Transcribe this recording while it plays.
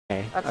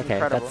That's okay,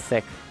 incredible. that's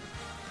sick.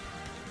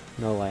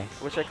 No way.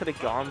 Wish I could have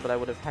gone, but I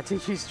would have had to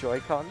use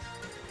Joy-Cons.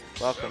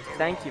 Welcome.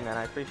 Thank you, man.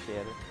 I appreciate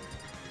it.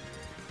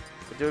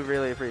 I do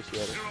really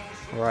appreciate it.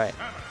 Right.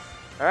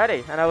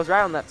 Alrighty, and I was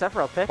right on that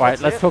Sephiroth pick.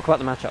 Alright, let's talk about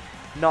the matchup.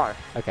 No.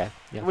 Okay.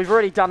 Yeah. We've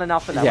already done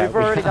enough of that. Yeah, We've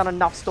already done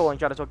enough stalling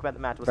trying to talk about the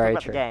match. Let's talk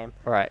about the game.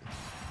 Alright.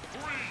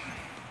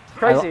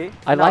 Crazy.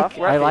 I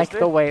like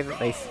the way that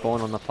they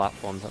spawn on the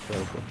platforms. That's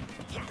really cool.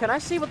 Can I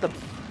see what the...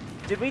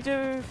 Did we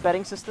do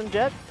betting system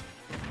yet?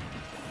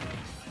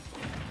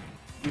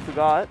 You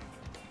forgot.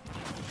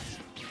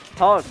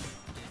 Hog.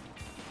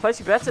 Place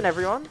your bets in,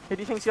 everyone. Who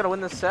do you think's going to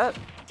win this set?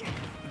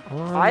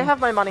 I have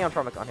my money on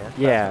Promicon here.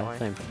 Yeah,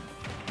 same.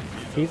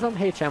 He's on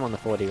HM on the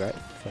 40, right?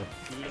 So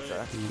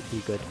he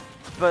good.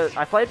 But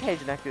I played Page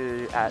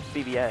Neku at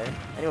BBA,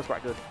 and he was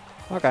quite good.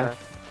 Okay.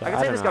 So I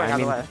can see this going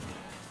either way.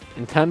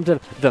 In terms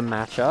of the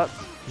matchup,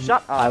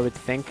 Shut up. I would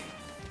think...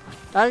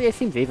 it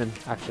seems even,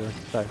 actually.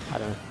 So, I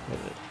don't know.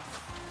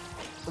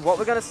 What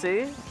we're going to see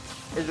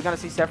is we're going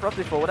to see Sephiroth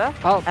do forward air,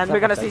 oh, and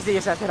we're going to see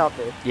ZSS hit up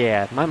there.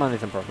 Yeah, my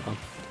money's on Promicon.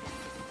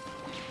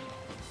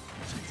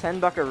 10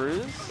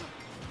 buckaroos.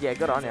 Yeah,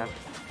 good on ya.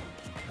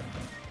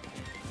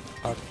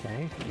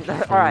 Okay.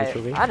 Alright,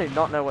 I do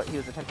not know what he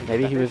was attempting to do.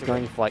 Maybe he was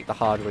going for like the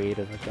hard read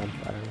as a jump,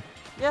 I don't know.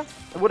 Yeah,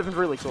 it would have been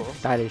really cool.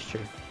 That is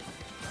true.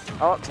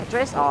 Oh,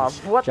 Tetris,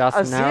 what Just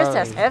a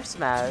CSS F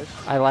smash.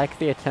 I like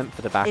the attempt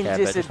for the back air,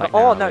 but just like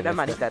oh, no, never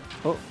mind, he's dead.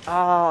 Oh,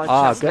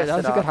 good. That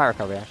was a good high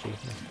recovery, actually.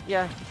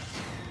 Yeah.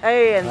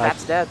 Hey, and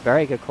that's dead.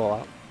 Very good call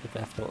out with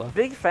F tilter.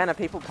 Big fan of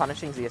people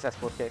punishing ZSS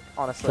forward kick,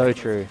 honestly. So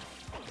true.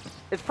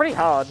 It's pretty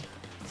hard.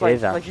 It's it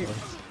is actually.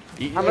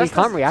 You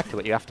can't react to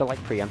it, you have to like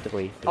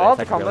preemptively do it.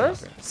 The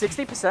combos,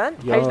 60%.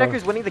 Page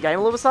Neku's winning the game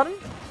all of a sudden.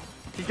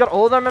 He's got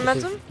all their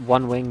momentum.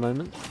 One wing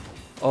moment.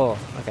 Oh,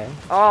 okay.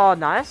 Oh,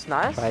 nice,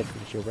 nice. Tried for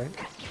the shield break.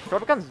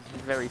 Promicon's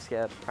very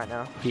scared right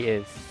now. He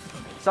is.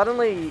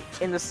 Suddenly,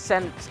 in the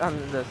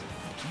the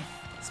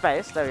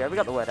space, there we go, we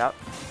got the word out.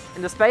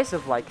 In the space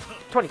of like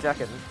 20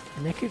 seconds.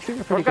 Neku's doing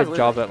a pretty good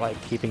job at like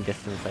keeping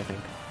distance, I think.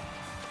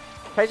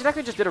 Page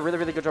Neku just did a really,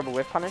 really good job of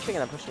whiff punishing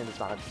and then pushing into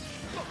advantage.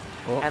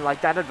 Oh. And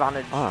like that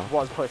advantage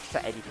was pushed to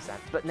 80%.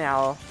 But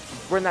now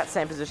we're in that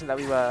same position that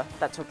we were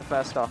that took the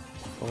first stock.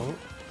 Oh.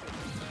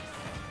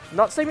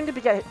 Not seeming to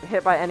be get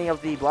hit by any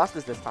of the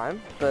blasters this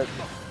time, but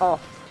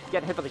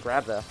getting hit by the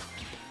grab there.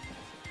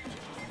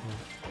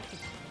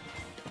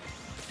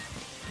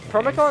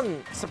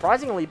 Promicon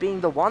surprisingly being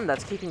the one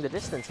that's keeping the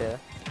distance here.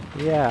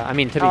 Yeah, I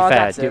mean to be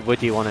fair,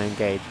 would you want to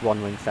engage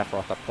one wing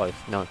Sephiroth up close?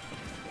 No.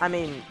 I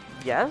mean,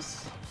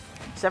 yes.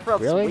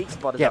 Sephiroth's weak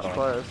spot is up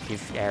close.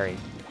 He's scary.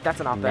 That's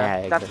an up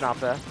there. That's an up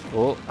there.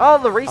 Oh,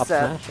 the reset.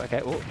 Up smash.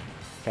 Okay. Oh,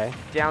 okay.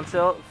 Down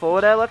tilt,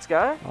 forward air. Let's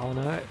go. Oh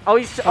no. Oh,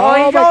 he's he's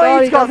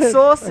got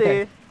saucy.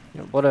 Okay.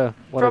 Yeah, what a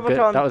good.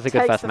 That was a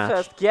good first match.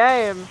 First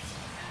game.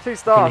 2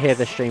 stars. You can hear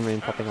the stream room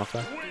popping off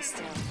there.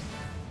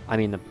 I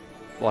mean the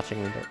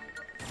watching room. But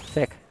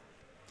sick.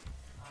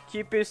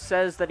 Cupus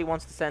says that he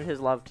wants to send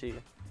his love to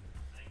you.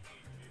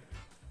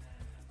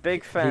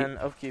 Big fan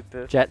of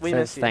Cupus. Jet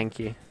says thank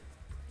you.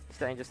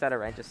 Staying just out of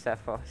range of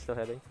Sephiroth, still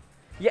hitting.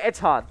 Yeah, it's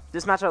hard.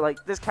 This matchup,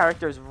 like, this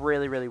character is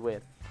really, really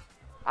weird.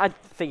 I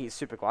think he's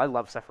super cool. I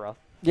love Sephiroth.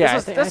 Yeah,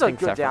 this is a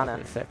good down air.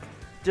 Sick.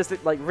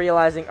 Just like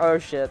realizing, oh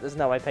shit, there's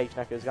no way Page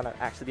Neku is gonna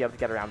actually be able to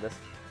get around this.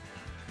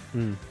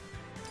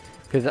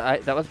 Because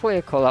that was probably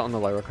a call out on the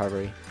low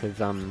recovery.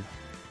 Because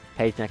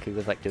Page Neku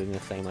was like doing the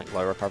same like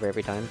low recovery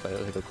every time, so it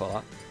was a good call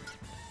out.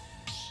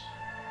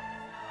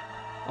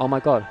 Oh my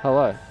god!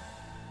 Hello.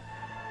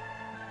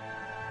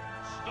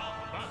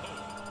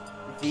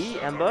 The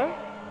Embo,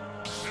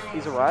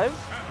 he's arrived.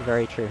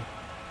 Very true.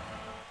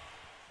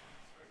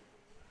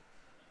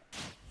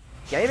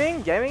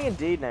 Gaming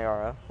indeed,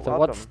 Nayara. So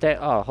what's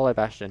Hollow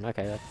Bastion?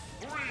 Okay,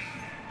 that's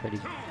pretty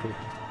cool.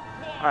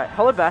 Alright,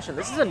 Hollow Bastion,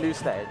 this is a new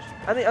stage.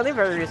 I think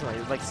very recently,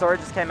 like Sora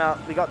just came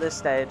out, we got this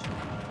stage.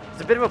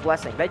 It's a bit of a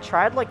blessing. They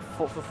tried like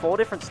for 4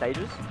 different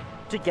stages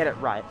to get it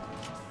right.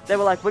 They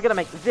were like, we're gonna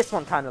make this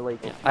one kind of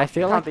legal. Yeah, I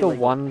feel like the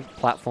one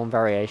platform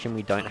variation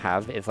we don't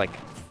have is like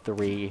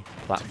 3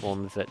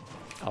 platforms that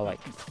are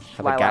like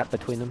have a gap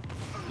between them.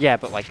 Yeah,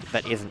 but like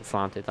that isn't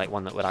slanted, like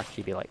one that would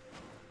actually be like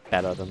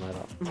better than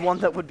that. One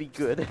that would be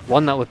good.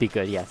 One that would be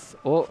good, yes.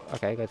 Oh,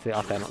 okay, go to the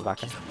up air, not the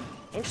back air.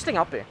 Interesting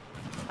up air.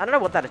 I don't know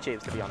what that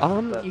achieves, to be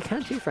honest. You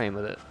can 2-frame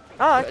with it.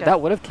 Oh, okay.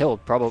 That would have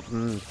killed,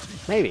 probably.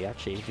 Maybe,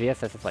 actually.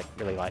 VSS is like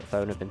really light, so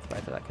I wouldn't have been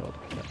surprised if that killed.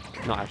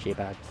 But not actually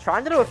bad.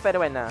 Trying to do a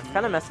fadeaway now.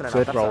 Kind of messing it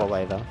up. Good roll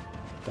away, though.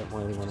 Don't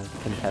really want to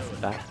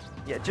contest that.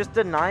 Yeah, just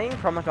denying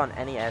Promicon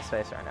any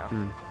airspace right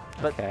now.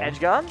 But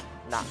edgeguard?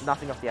 Nah,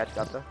 nothing off the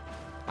edgeguard, though.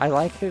 I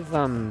like his,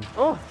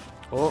 Oh!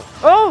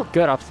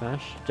 Good up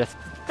smash. Just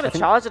gonna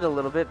charge it a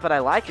little bit, but I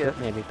like it.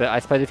 Maybe, but I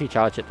suppose if you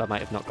charge it, that might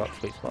have not got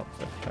sweet spot.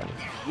 So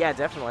yeah,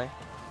 definitely.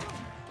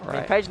 I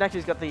mean, Page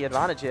Neku's got the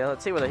advantage here.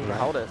 Let's see whether he can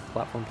hold it.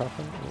 Platform.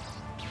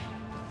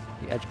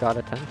 The edge guard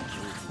attempt.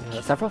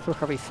 Yeah, Sephiroth's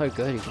recovery is so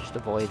good, he can just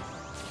avoid.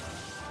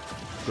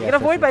 You can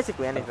avoid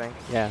basically anything.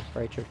 Yeah,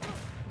 very true.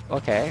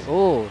 Okay.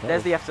 Oh,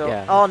 there's the F tilt.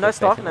 Yeah, oh, no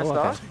stock, no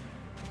stock.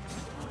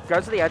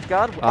 Goes to the edge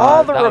guard.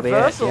 Oh, the that'll be it,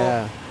 reversal.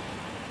 yeah.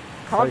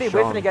 Can't So be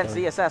strong, whiffing against so-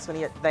 ZSS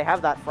when they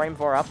have that frame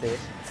 4 up there.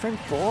 Frame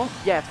 4?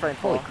 Yeah, it's frame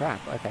 4. Holy crap,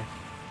 okay.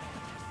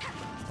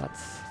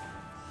 That's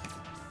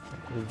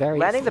very,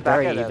 Landing the back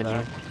very end even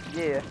there,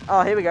 here. Yeah.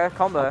 Oh, here we go.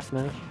 Combo. Up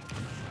smash.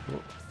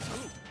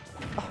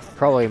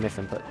 Probably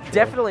misinput. Sure.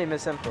 Definitely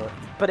misinput.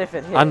 But if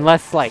it hits.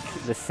 Unless, like,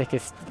 the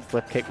sickest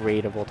flip kick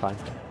read of all time.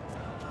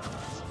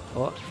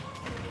 Oh,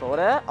 Forward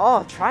air.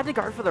 Oh, tried to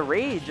go for the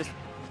read. Just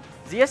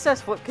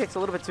ZSS flip kick's a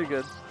little bit too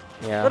good.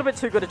 yeah. A little bit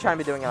too good to try and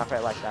be doing an up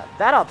air like that.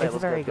 That up air It's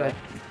was very good.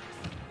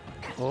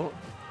 though. Oh,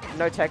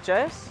 No tech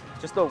chase.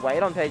 Just the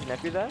weight on Page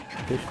Neku there.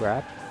 good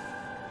grab.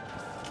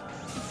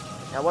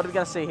 Now what are we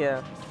going to see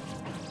here?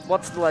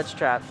 What's the ledge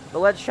trap? The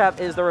ledge trap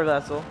is the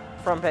reversal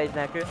from Page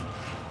Neku.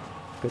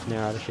 Good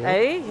nair out of shield.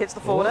 A hits the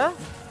forward air.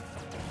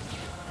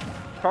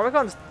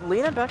 Promicon's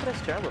leaning back in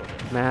his chair a little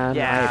bit. Man,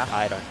 Yeah.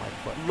 I don't like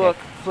flip Look,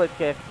 kick. flip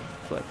kick.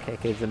 Flip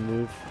kick is a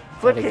move.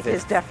 Flip that kick is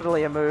exists.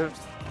 definitely a move.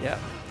 Yeah.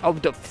 Oh,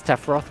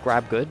 Sephiroth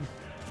grab good.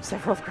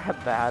 Sephiroth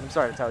grab bad. I'm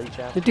sorry to tell you,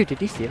 champ. Dude,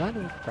 did you see that?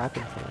 He grabbed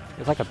him for it. It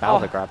was like a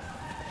Bowser grab.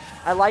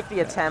 I like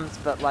the attempt,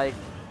 but like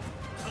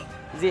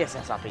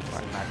ZSS up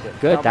isn't that good.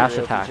 Good I'll be dash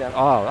real with you, attack. champ.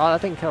 Oh,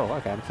 that didn't kill.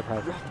 Okay, I'm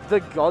surprised. The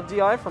God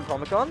DI from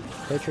Promicon.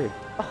 So true.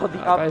 Oh, the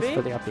Goes up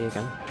for B. the up B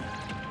again.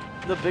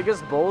 The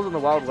biggest balls in the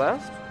Wild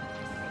West.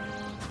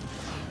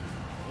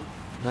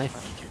 Nice.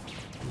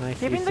 Nice.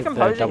 Keeping use the of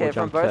composure double here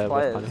from jump both to whiff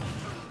players. punish.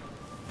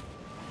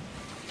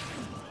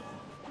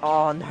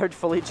 Oh, no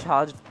fully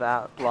charged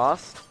that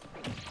blast.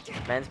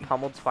 Man's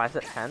pummeled twice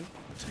at 10.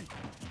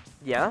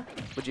 Yeah?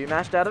 Would you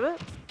mashed out of it?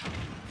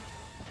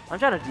 I'm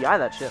trying to DI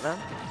that shit, man.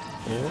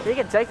 Yeah. He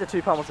can take the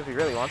 2 pummels if he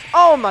really wants.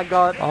 Oh my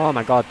god! Oh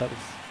my god, that was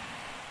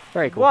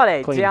very cool. What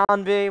a Clean.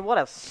 down B. What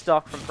a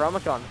stock from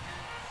Promicon.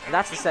 And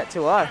that's the set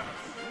 2-0.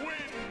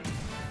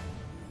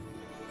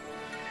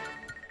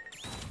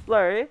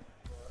 Blurry.